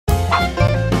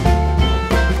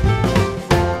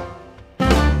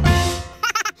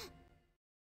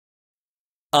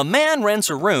A man rents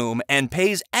a room and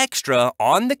pays extra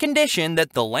on the condition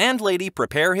that the landlady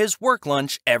prepare his work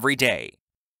lunch every day.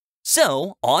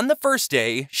 So, on the first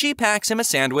day, she packs him a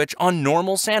sandwich on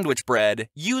normal sandwich bread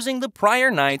using the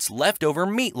prior night's leftover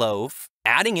meatloaf,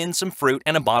 adding in some fruit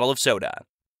and a bottle of soda.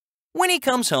 When he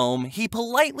comes home, he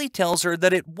politely tells her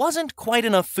that it wasn't quite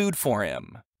enough food for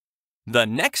him. The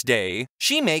next day,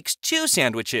 she makes 2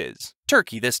 sandwiches,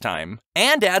 turkey this time,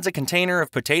 and adds a container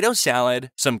of potato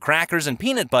salad, some crackers and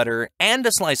peanut butter, and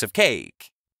a slice of cake.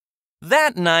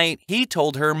 That night, he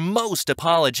told her most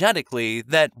apologetically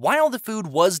that while the food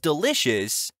was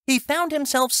delicious, he found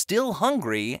himself still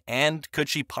hungry and could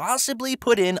she possibly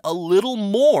put in a little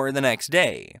more the next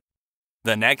day.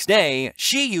 The next day,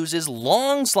 she uses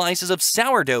long slices of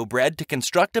sourdough bread to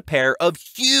construct a pair of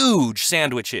huge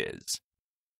sandwiches.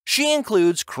 She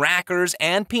includes crackers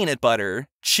and peanut butter,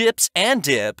 chips and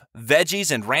dip,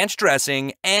 veggies and ranch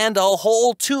dressing, and a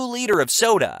whole 2-liter of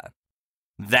soda.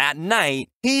 That night,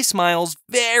 he smiles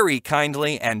very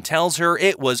kindly and tells her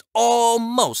it was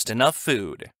almost enough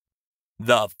food.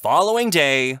 The following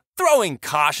day, throwing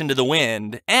caution to the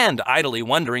wind and idly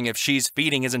wondering if she's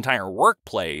feeding his entire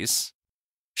workplace,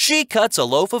 she cuts a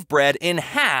loaf of bread in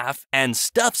half and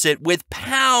stuffs it with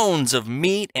pounds of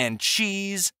meat and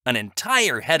cheese, an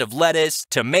entire head of lettuce,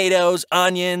 tomatoes,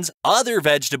 onions, other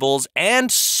vegetables,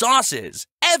 and sauces,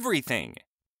 everything.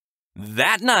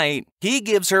 That night, he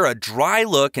gives her a dry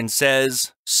look and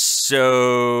says,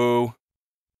 "So,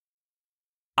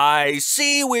 I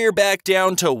see we're back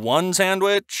down to 1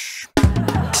 sandwich.